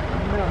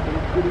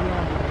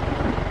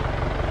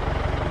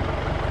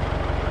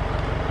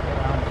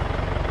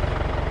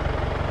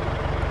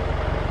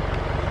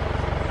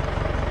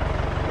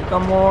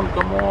 Come on,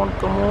 come on,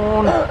 come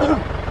on.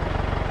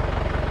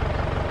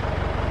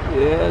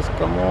 Yes,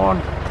 come on.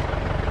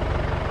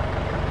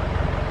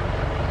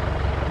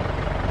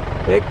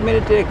 Take me,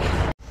 take.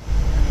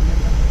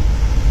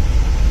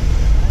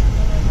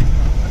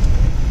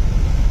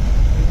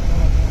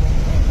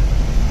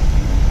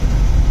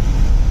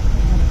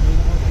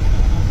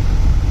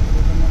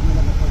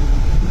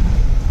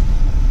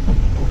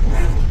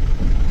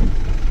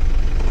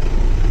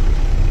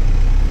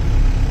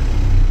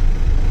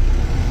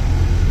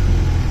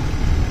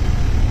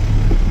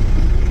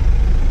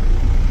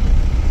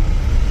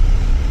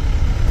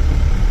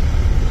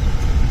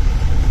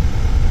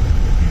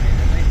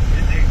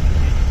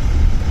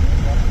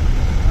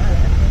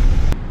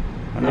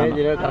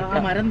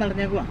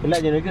 ഇല്ല,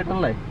 ജനക്ക്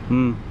കിട്ടണല്ലേ?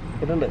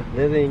 കിട്ടണ്ട്.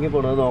 ഇത് നീങ്ങി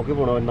പോണത് നോക്കി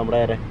പോണോ നമ്മുടെ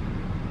നേരെ.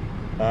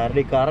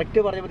 കരടി കറക്റ്റ്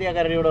പറഞ്ഞപ്പോ ആ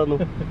കരടി ഇവിടെ വന്നു.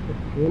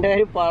 ഇതിന്റെ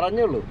കാര്യം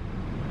പറഞ്ഞുള്ളൂ.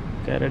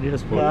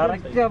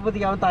 കറക്റ്റ്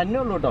ആകുമ്പോഴത്തേക്ക് അവൻ തന്നെ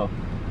ഉള്ളു കേട്ടോ.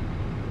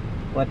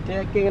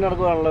 ഒറ്റയ്ക്ക് ഇങ്ങനെ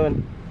നടക്കുവാണല്ലോ അവൻ.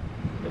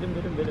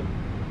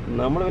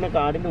 നമ്മൾ പിന്നെ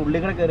കാടിന്റെ ഉള്ളിൽ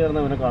കൂടെ കയറി വരുന്ന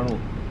അവനെ കാണുമോ?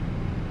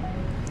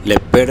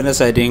 ലെപ്പേഡിന്റെ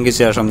സൈറ്റിംഗിന്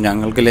ശേഷം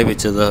ഞങ്ങൾക്ക്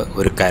ലഭിച്ചത്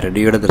ഒരു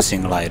കരടിയുടെ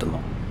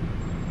ദൃശ്യങ്ങളായിരുന്നു.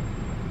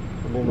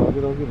 നോക്കി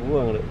നോക്കി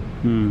പോവാ ഞങ്ങള്.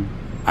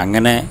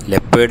 അങ്ങനെ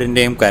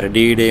ലെപ്പേഡിന്റെയും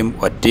കരടിയുടെയും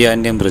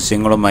ഒറ്റയാന്റെയും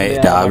ദൃശ്യങ്ങളുമായി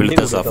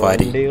രാവിലത്തെ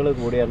സഫാരി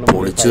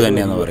പൊളിച്ചു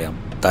തന്നെയെന്ന് പറയാം.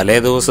 തലേ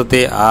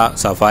ദിവസത്തെ ആ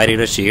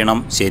സഫാരിയുടെ ക്ഷീണം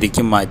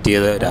ശരിക്കും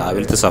മാറ്റിയത്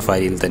രാവിലത്തെ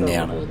സഫാരിയിൽ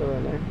തന്നെയാണ്.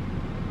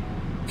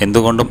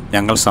 എന്തുകൊണ്ടും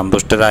ഞങ്ങൾ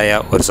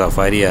സന്തുഷ്ടരായ ഒരു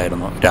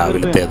സഫാരിയായിരുന്നു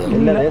രാവിലത്തേത്.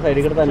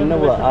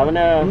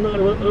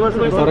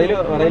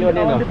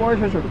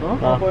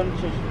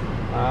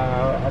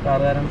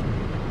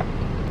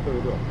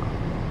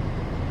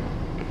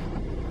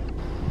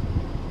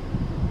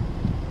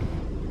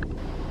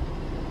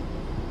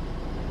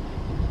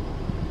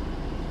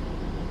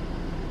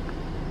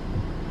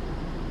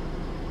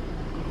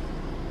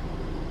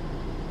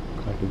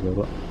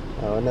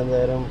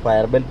 അവനെന്തായാലും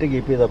ഫയർ ബെൽറ്റ്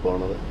കീപ്പ് ചെയ്താ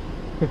പോണത്.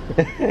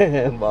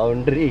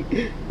 ബൗണ്ടറി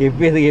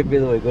കീപ്പ്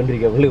ചെയ്ത്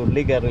പോയിക്കൊണ്ടിരിക്കുക. പുള്ളി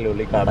ഉള്ളി കയറില്ല,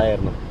 ഉള്ളി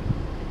കടയായിരുന്നു.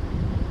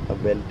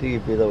 ബെൽറ്റ്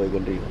കീപ്പ് ചെയ്താ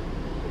പോയിക്കൊണ്ടിരിക്കുക.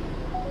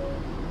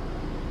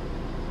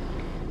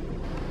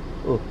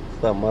 ഓ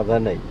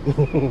സമാധാനായി.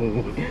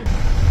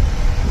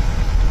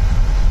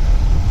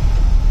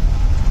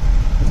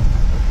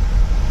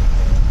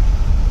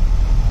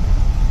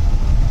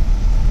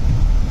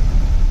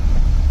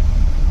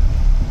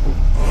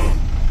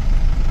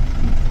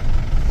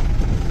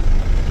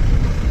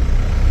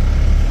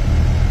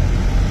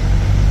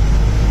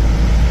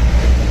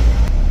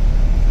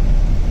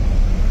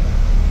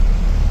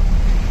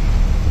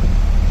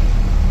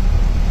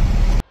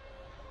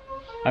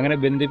 അങ്ങനെ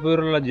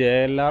ബന്ദിപ്പൂരിലുള്ള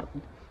JLR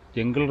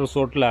ജംഗിൾ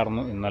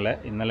റിസോർട്ടിലായിരുന്നു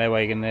ഇന്നലെ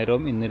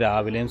വൈകുന്നേരവും ഇന്ന്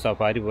രാവിലെയും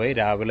സഫാരി പോയി.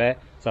 രാവിലെ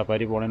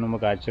സഫാരി പോകുന്നതിന് മുമ്പ്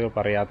കാഴ്ചകൾ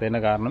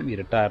പറയാത്തതിൻ്റെ കാരണം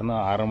ഇരുട്ടായിരുന്നു.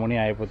 6 മണി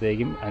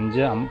ആയപ്പോഴത്തേക്കും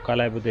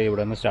 5:45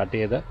 ഇവിടെ നിന്ന് സ്റ്റാർട്ട്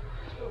ചെയ്ത്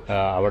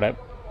അവിടെ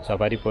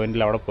സഫാരി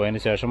പോയിന്റിൽ അവിടെ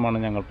പോയതിന് ശേഷമാണ്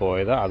ഞങ്ങൾ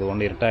പോയത്.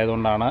 അതുകൊണ്ട്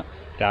ഇരുട്ടായതുകൊണ്ടാണ്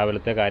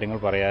രാവിലത്തെ കാര്യങ്ങൾ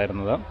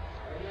പറയാതിരുന്നത്.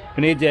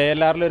 പിന്നെ ഈ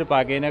JLRലെ ഒരു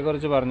പാക്കേജിനെ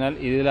കുറിച്ച് പറഞ്ഞാൽ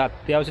ഇതിൽ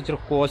അത്യാവശ്യം ഇച്ചിരി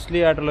കോസ്റ്റ്ലി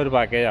ആയിട്ടുള്ളൊരു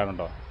പാക്കേജാണ്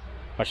കേട്ടോ.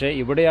 പക്ഷേ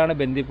ഇവിടെയാണ്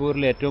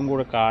ബന്ദിപ്പൂരിൽ ഏറ്റവും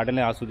കൂടുതൽ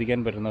കാടിനെ ആസ്വദിക്കാൻ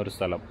പറ്റുന്ന ഒരു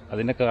സ്ഥലം.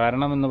 അതിൻ്റെ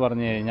കാരണമെന്ന്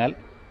പറഞ്ഞു കഴിഞ്ഞാൽ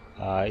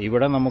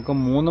ഇവിടെ നമുക്ക്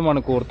 3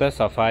 മണിക്കൂറത്തെ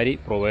സഫാരി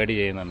പ്രൊവൈഡ്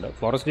ചെയ്യുന്നുണ്ട്.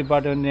 ഫോറസ്റ്റ്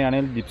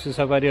ഡിപ്പാർട്ട്മെൻറ്റിനാണെങ്കിൽ ജിപ്സി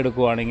സഫാരി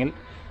എടുക്കുകയാണെങ്കിൽ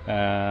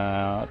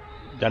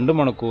 2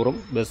 മണിക്കൂറും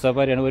ബസ്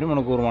സഫാരിയാണ് 1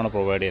 മണിക്കൂറുമാണ്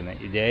പ്രൊവൈഡ് ചെയ്യുന്നത്.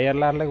 ഈ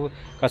JLRലെ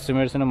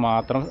കസ്റ്റമേഴ്സിന്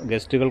മാത്രം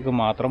ഗസ്റ്റുകൾക്ക്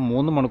മാത്രം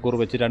 3 മണിക്കൂർ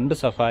വെച്ച് 2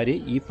 സഫാരി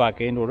ഈ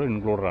പാക്കേജിൻ്റെ കൂടെ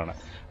ഇൻക്ലൂഡഡാണ്.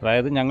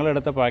 അതായത്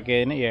ഞങ്ങളെടുത്ത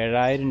പാക്കേജിന്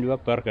 7,000 രൂപ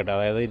പെർ ഹെഡ്,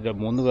 അതായത്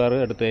 3 പേർ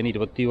എടുത്തതിന്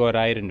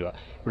 21,000 രൂപ.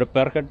 ഇവിടെ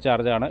പെർ ഹെഡ്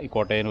ചാർജാണ് ഈ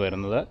കോട്ടയിന്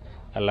വരുന്നത്,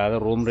 അല്ലാതെ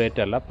റൂം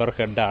റേറ്റ് അല്ല. പെർ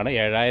ഹെഡാണ്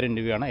 7,000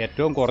 രൂപയാണ്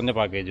ഏറ്റവും കുറഞ്ഞ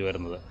പാക്കേജ്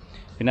വരുന്നത്.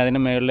 പിന്നെ അതിൻ്റെ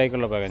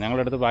മുകളിലേക്കുള്ള പാക്കേജ്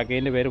ഞങ്ങളെടുത്ത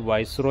പാക്കേജിൻ്റെ പേര്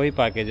വൈസ്രോയ്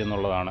പാക്കേജ്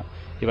എന്നുള്ളതാണ്.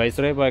 ഈ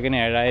വൈസ്രോയ് പാക്കേജിന്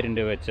 7,000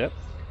 രൂപ വെച്ച്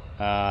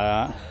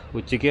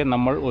ഉച്ചയ്ക്ക്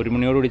നമ്മൾ 1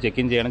 മണിയോടുകൂടി ചെക്ക്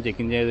ഇൻ ചെയ്യണം.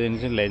 ചെക്ക് ഇൻ ചെയ്തതിന്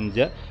ശേഷം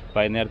ലഞ്ച്,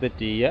 വൈകുന്നേരത്തെ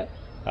ടീ,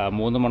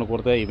 3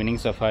 മണിക്കൂറത്തെ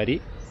ഈവനിങ് സഫാരി,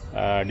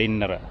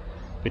 ഡിന്നർ,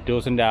 പിറ്റേ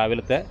ദിവസം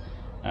രാവിലത്തെ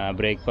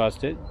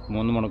ബ്രേക്ക്ഫാസ്റ്റ്,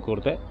 3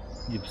 മണിക്കൂറത്തെ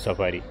ജിപ്പ്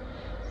സഫാരി.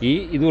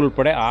 ഇത്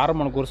ഉൾപ്പെടെ 6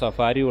 മണിക്കൂർ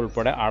സഫാരി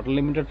ഉൾപ്പെടെ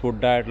അൺലിമിറ്റഡ്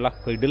ഫുഡായിട്ടുള്ള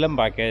കിടിലം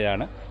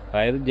പാക്കേജാണ്.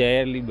 അതായത്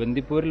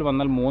ബന്ദിപ്പൂരിൽ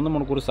വന്നാൽ 3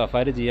 മണിക്കൂർ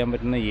സഫാരി ചെയ്യാൻ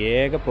പറ്റുന്ന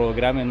ഏക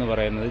പ്രോഗ്രാം എന്ന്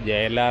പറയുന്നത്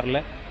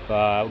JLRലെ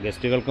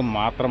ഗസ്റ്റുകൾക്ക്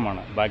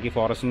മാത്രമാണ്. ബാക്കി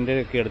ഫോറസ്റ്റിൻ്റെ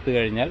ഒക്കെ എടുത്തു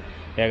കഴിഞ്ഞാൽ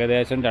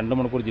ഏകദേശം 2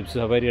 മണിക്കൂർ ജിപ്സി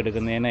സഫാരി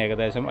എടുക്കുന്നതിന്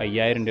ഏകദേശം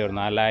 5,000 രൂപ വരും.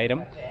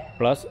 4,000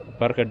 പ്ലസ്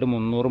പെർ ഹെഡ്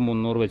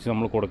 300 വെച്ച്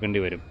നമ്മൾ കൊടുക്കേണ്ടി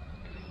വരും.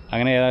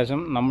 അങ്ങനെ ഏകദേശം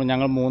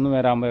ഞങ്ങൾ 3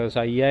 പേരാകുമ്പോൾ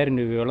ഏകദേശം 5,000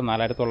 രൂപയോളം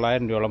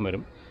 4,900 രൂപയോളം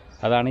വരും.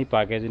 അതാണ് ഈ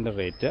പാക്കേജിൻ്റെ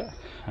റേറ്റ്.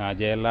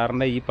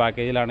 JLRൻ്റെ ഈ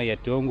പാക്കേജിലാണ്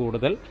ഏറ്റവും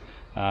കൂടുതൽ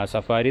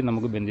സഫാരി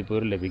നമുക്ക്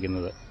ബന്ദിപ്പൂരിൽ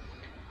ലഭിക്കുന്നത്.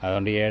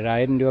 അതുകൊണ്ട്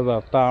 7,000 രൂപ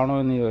വെർത്താണോ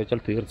എന്ന് ചോദിച്ചാൽ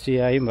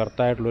തീർച്ചയായും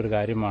വെർത്തായിട്ടുള്ളൊരു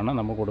കാര്യമാണ്.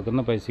 നമ്മൾ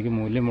കൊടുക്കുന്ന പൈസയ്ക്ക്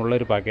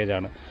മൂല്യമുള്ളൊരു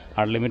പാക്കേജാണ്.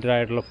 അൺലിമിറ്റഡ്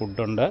ആയിട്ടുള്ള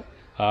ഫുഡുണ്ട്,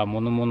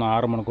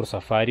 6 മണിക്കൂർ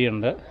സഫാരി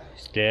ഉണ്ട്,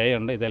 സ്റ്റേ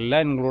ഉണ്ട്.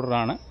 ഇതെല്ലാം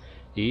ഇൻക്ലൂഡഡാണ്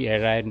ഈ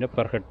 7,000 രൂപ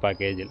പെർ ഹെഡ്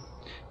പാക്കേജിൽ.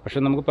 പക്ഷേ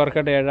നമുക്ക് പെർ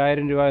ഹെഡ്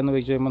 7,000 രൂപ എന്ന്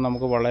വെച്ച് കഴിയുമ്പോൾ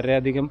നമുക്ക്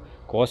വളരെയധികം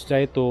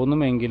കോസ്റ്റായി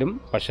തോന്നുമെങ്കിലും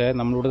പക്ഷേ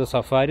നമ്മളിവിടുത്തെ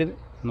സഫാരി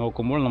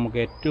നോക്കുമ്പോൾ നമുക്ക്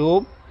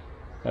ഏറ്റവും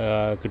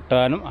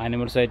കിട്ടാനും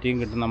ആനിമൽ സൈറ്റിങ്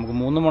കിട്ടും. നമുക്ക്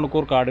 3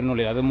 മണിക്കൂർ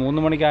കാടിനുള്ളിൽ, അത്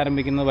 3 മണിക്ക്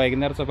ആരംഭിക്കുന്നത്,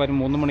 വൈകുന്നേരം സഫാരി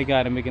 3 മണിക്ക്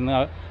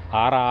ആരംഭിക്കുന്നത്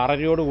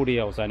 6:30 കൂടി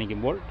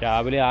അവസാനിക്കുമ്പോൾ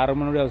രാവിലെ 6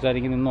 മണിയോട്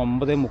അവസാനിക്കുന്നത് ഇന്ന്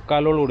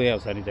 9:45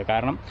 അവസാനിച്ചത്.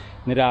 കാരണം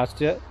ഇന്ന്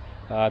ലാസ്റ്റ്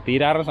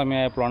തീരാറുന്ന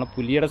സമയമായപ്പോഴാണ്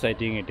പുലിയുടെ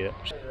സൈറ്റിങ് കിട്ടിയത്.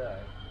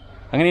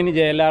 അങ്ങനെ ഇനി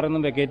JLR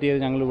നിന്നും വെക്കേറ്റ് ചെയ്ത്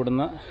ഞങ്ങൾ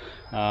ഇവിടുന്ന്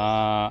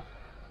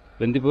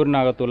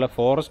ബന്ദിപ്പൂരിനകത്തുള്ള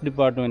ഫോറസ്റ്റ്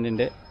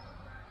ഡിപ്പാർട്ട്മെൻറ്റിൻ്റെ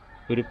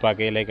ഒരു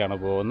പാക്കേജിലേക്കാണ്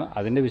പോകുന്നത്.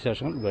 അതിൻ്റെ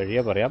വിശേഷങ്ങൾ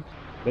വഴിയേ പറയാം.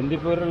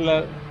 ബന്ദിപ്പൂരിലുള്ള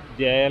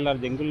JLR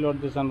ജംഗിൾ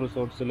ലോഡ്ജസ് ആൻഡ്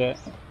റിസോർട്ട്സിലെ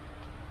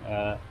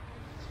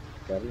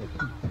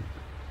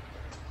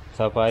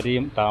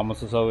സഫാരിയും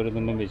താമസ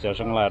സൗകര്യത്തിൻ്റെയും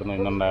വിശേഷങ്ങളായിരുന്നു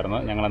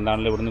ഇന്നുണ്ടായിരുന്നത്. ഞങ്ങൾ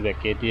എന്താണെങ്കിലും ഇവിടുന്ന്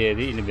വെക്കേറ്റ്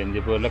ചെയ്ത് ഇനി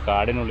ബന്ദിപ്പൂരിലെ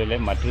കാടിനുള്ളിലെ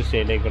മറ്റൊരു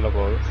സ്റ്റേയിലേക്കുള്ള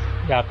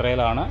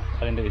യാത്രയിലാണ്.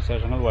 അതിൻ്റെ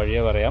വിശേഷങ്ങൾ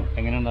വഴിയേ പറയാം.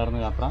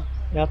 എങ്ങനെയുണ്ടായിരുന്നു യാത്ര?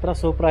 യാത്ര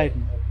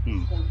സൂപ്പറായിരുന്നു.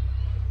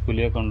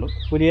 പുലിയെ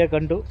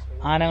കണ്ടു,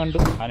 ആന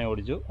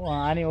ഓടിച്ചു,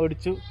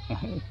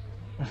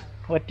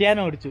 ഒറ്റയാന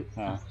ഓടിച്ചു.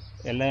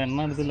 എല്ലാം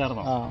എണ്ണ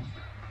എടുത്തില്ലായിരുന്നോ?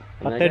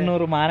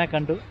 800 മാന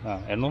കണ്ടു.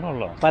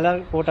 800 പല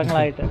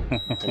കൂട്ടങ്ങളായിട്ട്.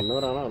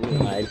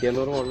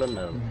 1,800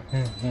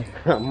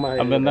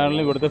 അപ്പം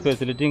എന്താണെങ്കിലും ഇവിടുത്തെ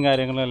ഫെസിലിറ്റിയും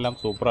കാര്യങ്ങളും എല്ലാം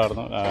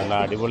സൂപ്പറായിരുന്നു. നല്ല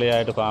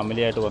അടിപൊളിയായിട്ട്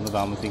ഫാമിലിയായിട്ട് വന്ന്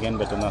താമസിക്കാൻ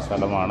പറ്റുന്ന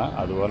സ്ഥലമാണ്.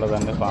 അതുപോലെ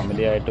തന്നെ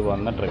ഫാമിലിയായിട്ട്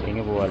വന്ന്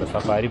ട്രെക്കിങ് പോകാനും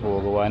സഫാരി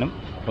പോകുവാനും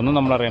ഒന്നും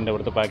നമ്മളറിയേണ്ട.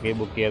 ഇവിടുത്തെ പാക്കേജ്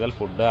ബുക്ക് ചെയ്താൽ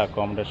ഫുഡ്,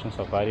 അക്കോമഡേഷൻ,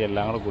 സഫാരി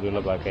എല്ലാം കൂടെ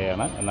കൂടിയുള്ള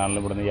പാക്കേജാണ്.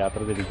 എന്നാണെങ്കിലും ഇവിടുന്ന് യാത്ര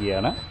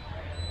തിരിക്കുകയാണ്.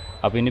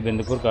 അപ്പോൾ ഇനി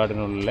ബന്ദിപ്പൂർ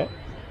കാടിനുള്ളിലെ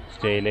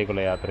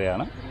സ്റ്റേയിലേക്കുള്ള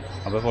യാത്രയാണ്.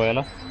 അപ്പോൾ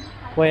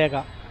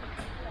പോയേക്കാം.